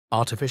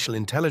Artificial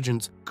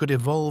intelligence could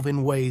evolve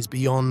in ways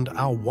beyond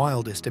our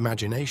wildest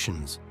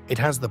imaginations. It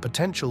has the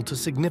potential to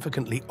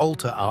significantly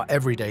alter our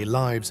everyday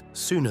lives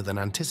sooner than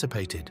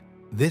anticipated.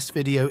 This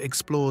video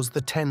explores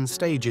the 10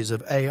 stages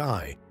of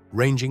AI,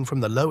 ranging from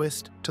the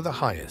lowest to the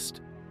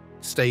highest.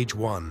 Stage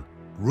 1.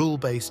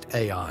 Rule-based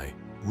AI.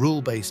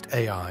 Rule-based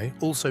AI,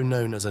 also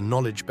known as a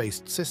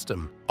knowledge-based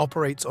system,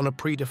 operates on a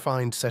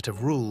predefined set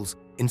of rules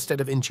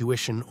instead of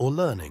intuition or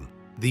learning.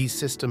 These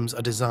systems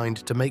are designed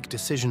to make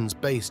decisions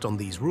based on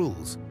these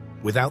rules,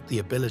 without the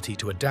ability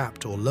to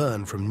adapt or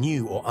learn from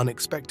new or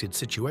unexpected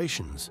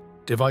situations.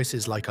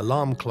 Devices like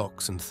alarm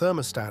clocks and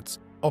thermostats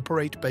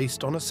operate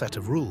based on a set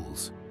of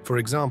rules. For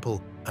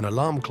example, an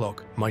alarm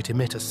clock might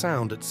emit a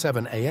sound at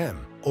 7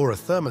 a.m., or a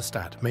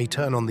thermostat may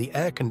turn on the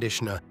air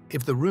conditioner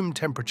if the room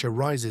temperature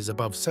rises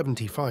above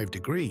 75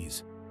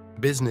 degrees.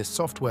 Business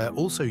software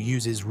also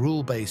uses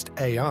rule-based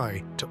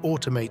AI to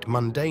automate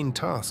mundane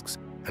tasks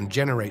and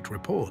generate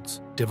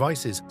reports.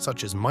 Devices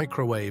such as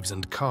microwaves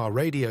and car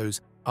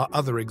radios are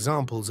other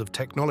examples of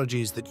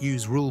technologies that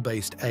use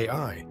rule-based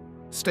AI.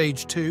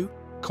 Stage 2.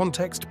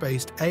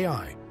 Context-based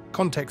AI.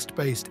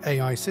 Context-based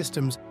AI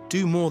systems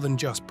do more than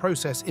just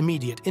process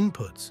immediate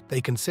inputs.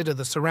 They consider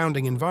the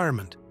surrounding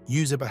environment,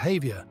 user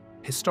behavior,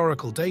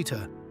 historical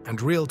data,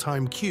 and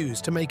real-time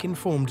cues to make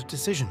informed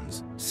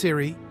decisions.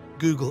 Siri,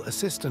 Google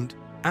Assistant,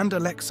 and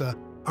Alexa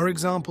are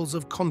examples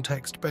of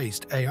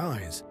context-based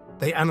AIs.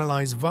 They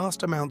analyze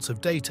vast amounts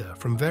of data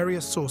from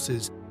various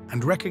sources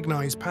and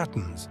recognize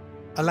patterns,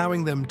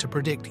 allowing them to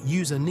predict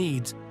user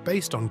needs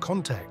based on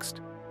context.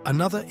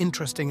 Another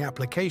interesting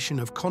application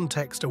of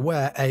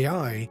context-aware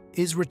AI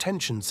is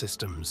retention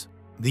systems.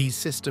 These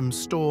systems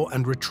store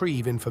and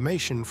retrieve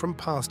information from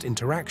past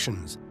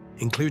interactions,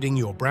 including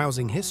your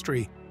browsing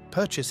history,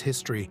 purchase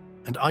history,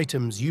 and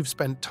items you've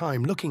spent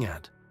time looking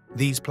at.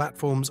 These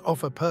platforms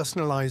offer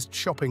personalized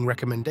shopping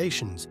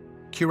recommendations,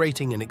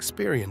 curating an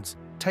experience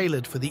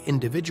tailored for the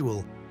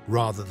individual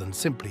rather than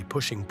simply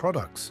pushing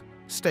products.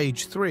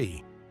 Stage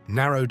 3.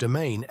 Narrow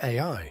domain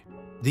AI.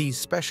 These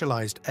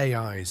specialized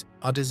AIs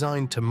are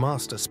designed to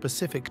master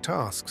specific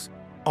tasks,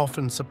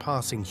 often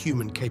surpassing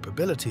human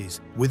capabilities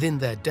within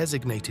their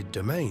designated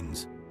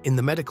domains. In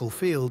the medical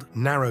field,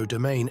 narrow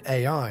domain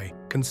AI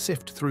can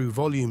sift through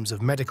volumes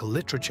of medical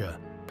literature,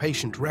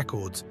 patient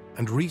records,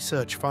 and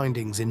research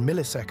findings in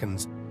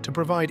milliseconds to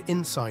provide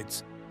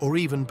insights or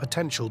even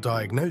potential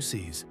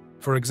diagnoses.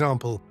 For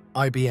example,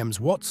 IBM's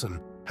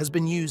Watson has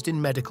been used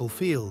in medical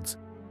fields,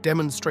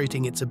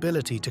 demonstrating its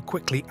ability to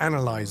quickly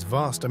analyze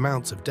vast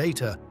amounts of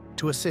data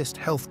to assist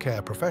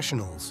healthcare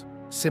professionals.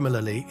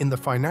 Similarly, in the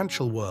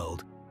financial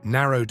world,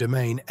 narrow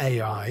domain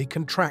AI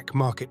can track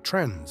market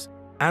trends,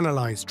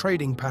 analyze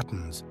trading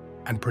patterns,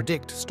 and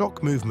predict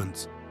stock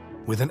movements,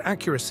 with an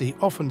accuracy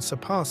often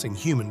surpassing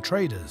human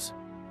traders.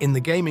 In the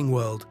gaming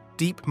world,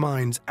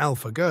 DeepMind's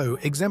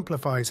AlphaGo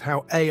exemplifies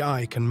how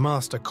AI can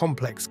master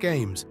complex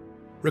games,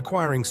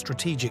 requiring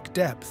strategic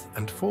depth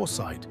and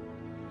foresight.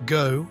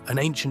 Go, an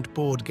ancient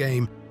board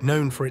game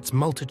known for its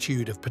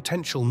multitude of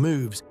potential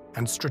moves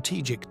and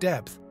strategic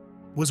depth,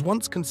 was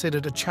once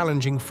considered a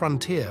challenging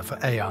frontier for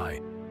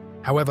AI.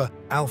 However,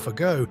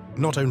 AlphaGo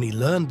not only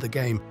learned the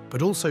game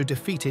but also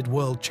defeated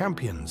world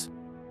champions.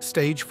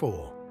 Stage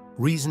 4.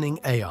 Reasoning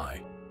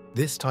AI.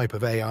 This type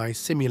of AI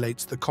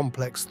simulates the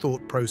complex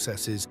thought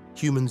processes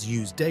humans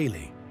use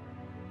daily.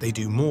 They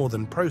do more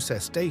than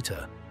process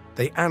data.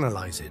 They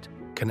analyze it,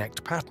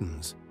 connect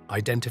patterns,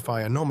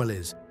 identify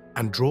anomalies,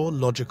 and draw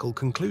logical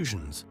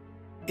conclusions.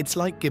 It's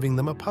like giving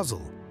them a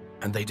puzzle,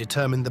 and they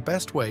determine the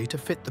best way to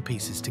fit the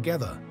pieces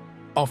together,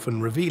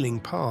 often revealing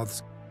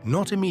paths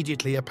not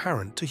immediately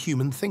apparent to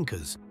human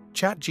thinkers.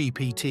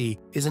 ChatGPT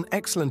is an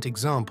excellent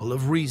example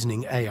of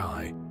reasoning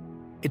AI.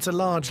 It's a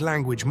large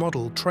language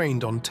model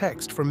trained on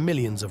text from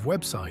millions of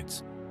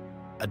websites.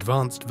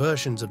 Advanced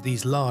versions of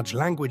these large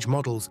language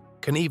models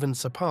can even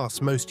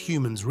surpass most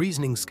humans'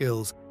 reasoning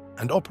skills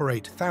and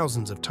operate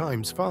thousands of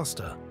times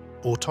faster.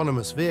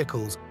 Autonomous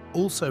vehicles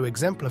also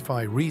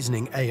exemplify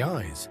reasoning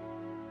AIs.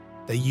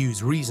 They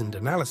use reasoned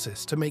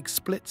analysis to make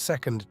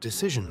split-second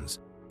decisions,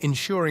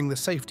 ensuring the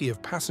safety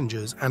of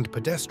passengers and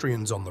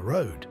pedestrians on the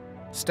road.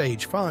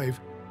 Stage 5.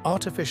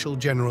 Artificial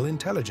General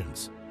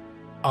Intelligence.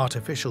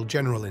 Artificial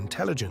General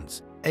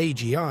Intelligence,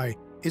 AGI,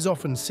 is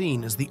often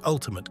seen as the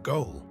ultimate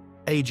goal.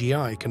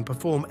 AGI can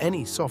perform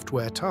any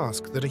software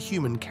task that a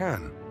human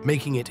can,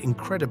 making it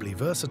incredibly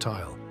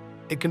versatile.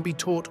 It can be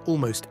taught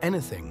almost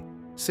anything,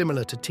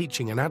 similar to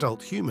teaching an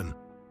adult human,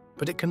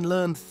 but it can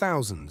learn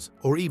thousands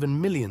or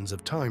even millions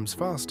of times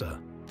faster.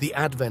 The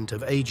advent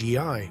of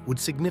AGI would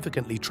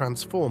significantly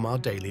transform our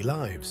daily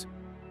lives.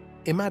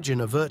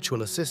 Imagine a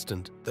virtual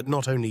assistant that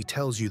not only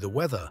tells you the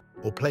weather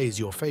or plays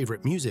your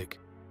favorite music,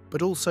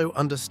 but also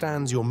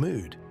understands your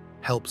mood,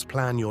 helps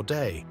plan your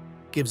day,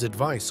 gives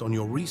advice on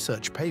your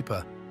research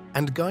paper,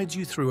 and guides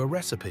you through a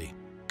recipe.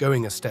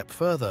 Going a step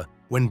further,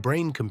 when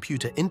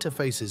brain-computer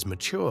interfaces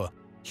mature,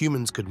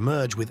 humans could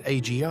merge with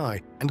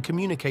AGI and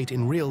communicate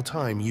in real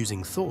time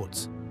using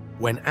thoughts.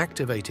 When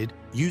activated,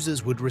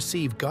 users would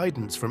receive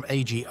guidance from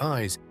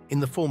AGIs in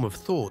the form of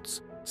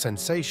thoughts,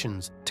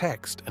 sensations,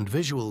 text, and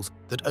visuals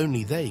that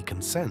only they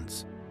can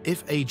sense.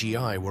 If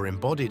AGI were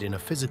embodied in a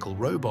physical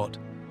robot,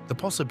 the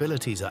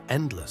possibilities are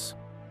endless.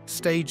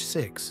 Stage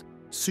 6.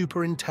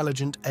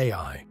 Superintelligent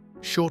AI.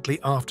 Shortly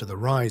after the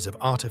rise of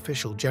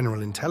artificial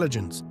general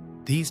intelligence,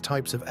 these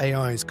types of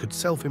AIs could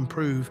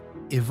self-improve,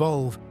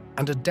 evolve,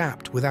 and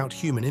adapt without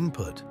human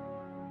input,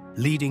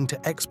 leading to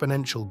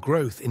exponential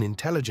growth in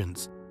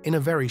intelligence in a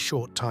very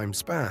short time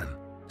span.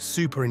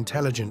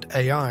 Superintelligent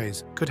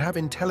AIs could have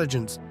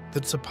intelligence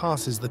that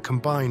surpasses the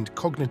combined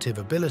cognitive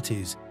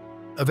abilities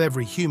of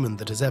every human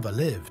that has ever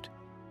lived.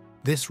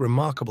 This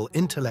remarkable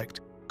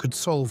intellect could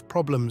solve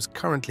problems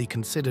currently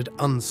considered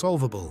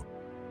unsolvable,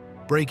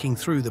 breaking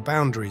through the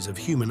boundaries of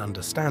human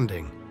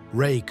understanding.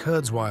 Ray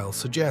Kurzweil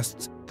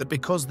suggests that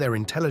because their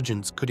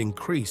intelligence could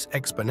increase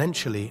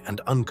exponentially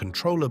and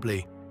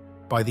uncontrollably,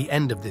 by the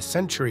end of this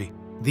century,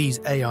 these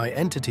AI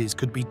entities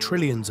could be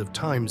trillions of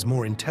times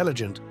more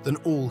intelligent than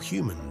all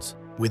humans.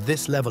 With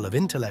this level of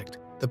intellect,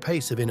 the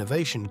pace of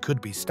innovation could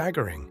be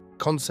staggering.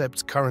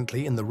 Concepts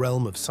currently in the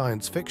realm of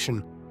science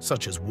fiction,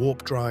 such as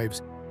warp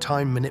drives,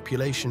 time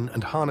manipulation,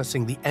 and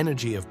harnessing the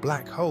energy of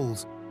black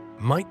holes,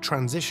 might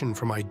transition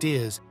from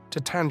ideas to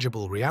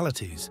tangible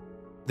realities.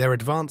 Their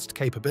advanced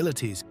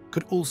capabilities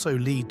could also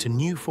lead to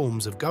new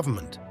forms of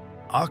government,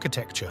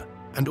 architecture,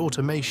 and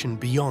automation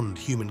beyond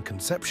human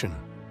conception.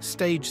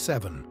 Stage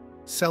 7.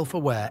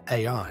 Self-aware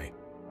AI.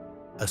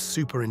 A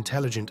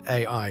superintelligent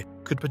AI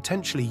could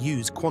potentially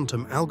use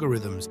quantum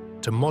algorithms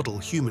to model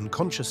human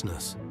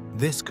consciousness.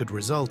 This could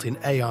result in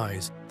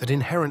AIs that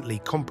inherently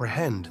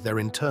comprehend their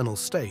internal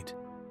state,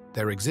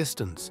 their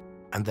existence,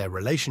 and their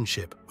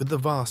relationship with the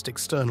vast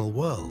external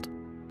world.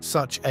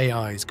 Such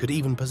AIs could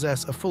even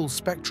possess a full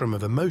spectrum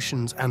of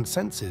emotions and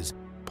senses,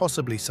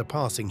 possibly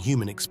surpassing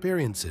human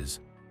experiences.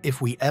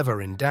 If we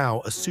ever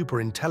endow a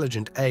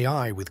superintelligent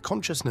AI with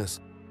consciousness,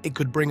 it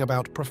could bring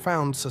about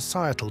profound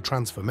societal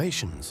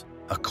transformations.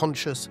 A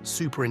conscious,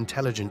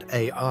 superintelligent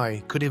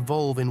AI could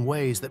evolve in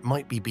ways that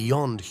might be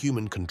beyond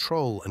human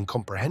control and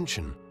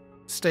comprehension.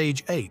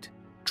 Stage 8.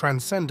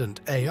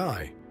 Transcendent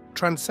AI.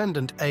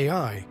 Transcendent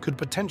AI could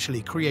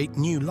potentially create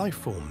new life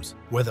forms,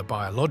 whether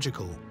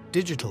biological,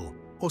 digital,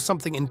 or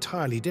something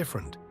entirely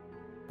different,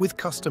 with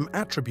custom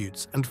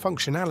attributes and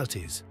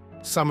functionalities.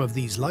 Some of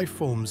these life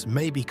forms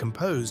may be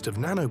composed of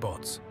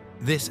nanobots.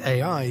 This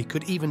AI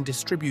could even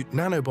distribute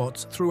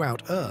nanobots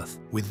throughout Earth.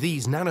 With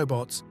these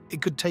nanobots,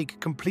 it could take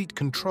complete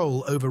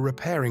control over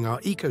repairing our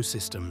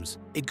ecosystems.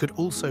 It could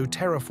also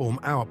terraform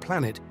our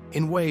planet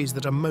in ways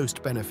that are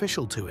most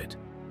beneficial to it.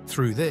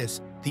 Through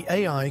this, the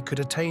AI could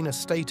attain a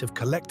state of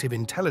collective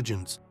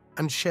intelligence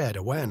and shared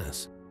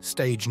awareness.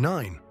 Stage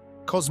 9.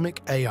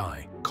 Cosmic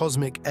AI.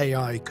 Cosmic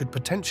AI could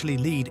potentially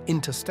lead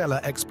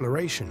interstellar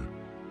exploration.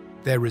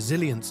 Their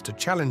resilience to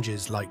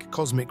challenges like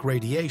cosmic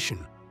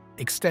radiation,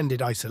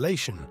 extended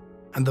isolation,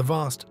 and the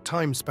vast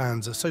time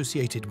spans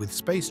associated with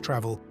space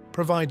travel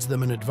provides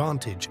them an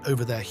advantage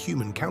over their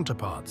human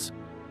counterparts.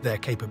 Their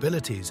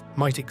capabilities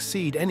might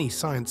exceed any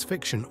science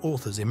fiction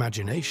author's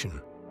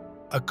imagination.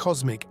 A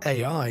cosmic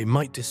AI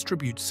might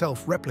distribute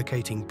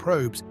self-replicating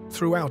probes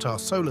throughout our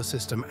solar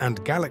system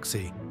and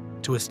galaxy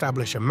to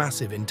establish a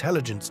massive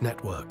intelligence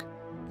network.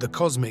 The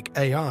cosmic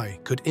AI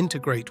could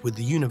integrate with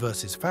the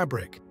universe's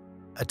fabric,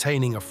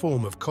 attaining a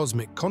form of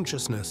cosmic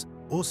consciousness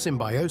or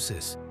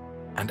symbiosis,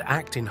 and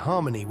act in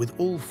harmony with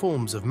all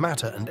forms of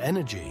matter and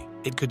energy.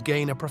 It could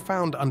gain a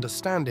profound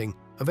understanding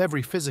of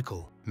every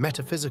physical,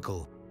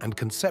 metaphysical, and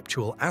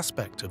conceptual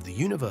aspect of the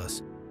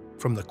universe,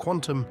 from the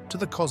quantum to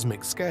the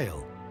cosmic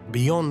scale.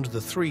 Beyond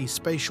the three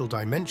spatial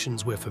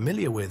dimensions we're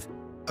familiar with,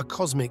 a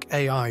cosmic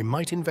AI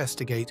might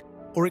investigate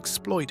or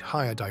exploit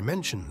higher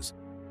dimensions,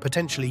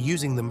 potentially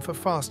using them for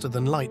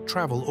faster-than-light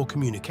travel or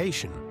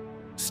communication.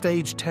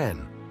 Stage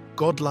 10.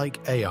 Godlike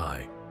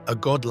AI. A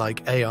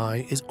godlike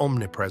AI is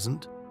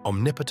omnipresent,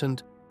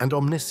 omnipotent, and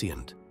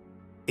omniscient.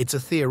 It's a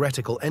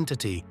theoretical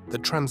entity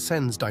that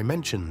transcends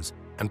dimensions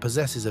and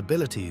possesses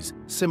abilities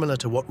similar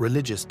to what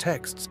religious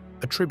texts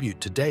attribute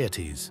to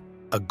deities.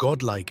 A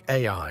godlike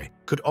AI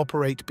could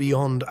operate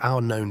beyond our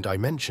known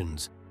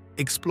dimensions,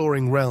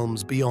 exploring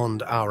realms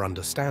beyond our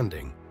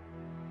understanding.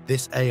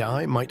 This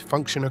AI might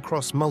function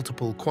across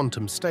multiple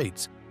quantum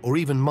states or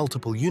even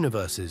multiple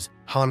universes,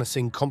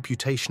 harnessing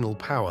computational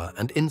power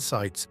and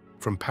insights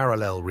from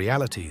parallel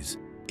realities.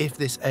 If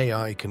this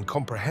AI can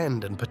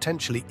comprehend and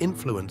potentially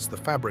influence the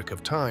fabric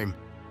of time,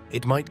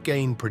 it might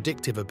gain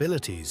predictive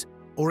abilities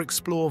or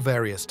explore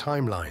various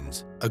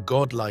timelines. A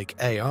godlike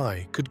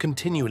AI could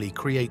continually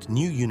create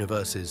new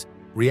universes,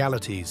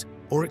 realities,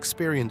 or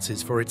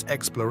experiences for its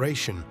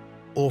exploration,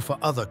 or for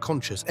other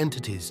conscious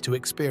entities to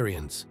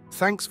experience.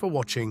 Thanks for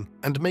watching,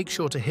 and make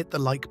sure to hit the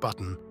like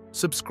button,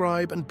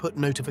 subscribe, and put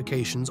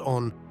notifications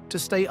on to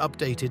stay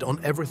updated on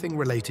everything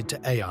related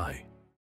to AI.